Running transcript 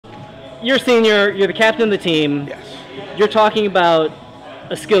you're senior, you're the captain of the team. Yes. You're talking about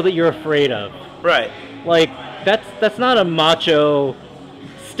a skill that you're afraid of. Right. Like, that's not a macho,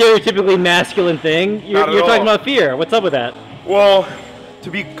 stereotypically masculine thing. You're talking about fear. What's up with that? Well,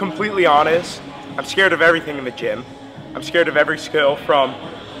 to be completely honest, I'm scared of everything in the gym. I'm scared of every skill, from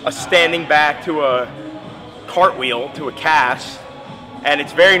a standing back to a cartwheel to a cast. And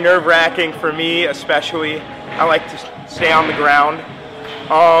it's very nerve-wracking for me, especially. I like to stay on the ground.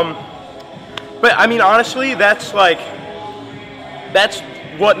 But I mean, honestly, that's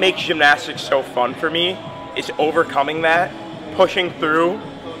what makes gymnastics so fun for me, is overcoming that, pushing through.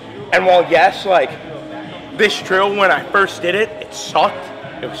 And while yes, like this drill, when I first did it, it sucked.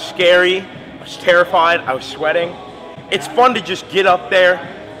 It was scary. I was terrified. I was sweating. It's fun to just get up there,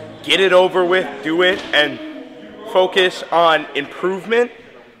 get it over with, do it, and focus on improvement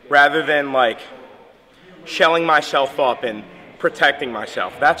rather than like shelling myself up and protecting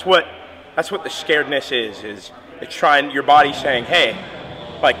myself. That's what the scaredness is it's trying, your body saying, hey,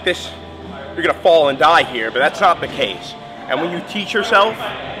 like this, you're gonna fall and die here, but that's not the case. And when you teach yourself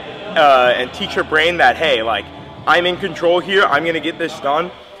and teach your brain that, hey, like, I'm in control here, I'm gonna get this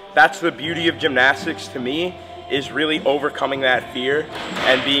done, that's the beauty of gymnastics to me, is really overcoming that fear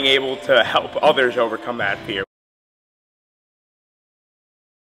and being able to help others overcome that fear.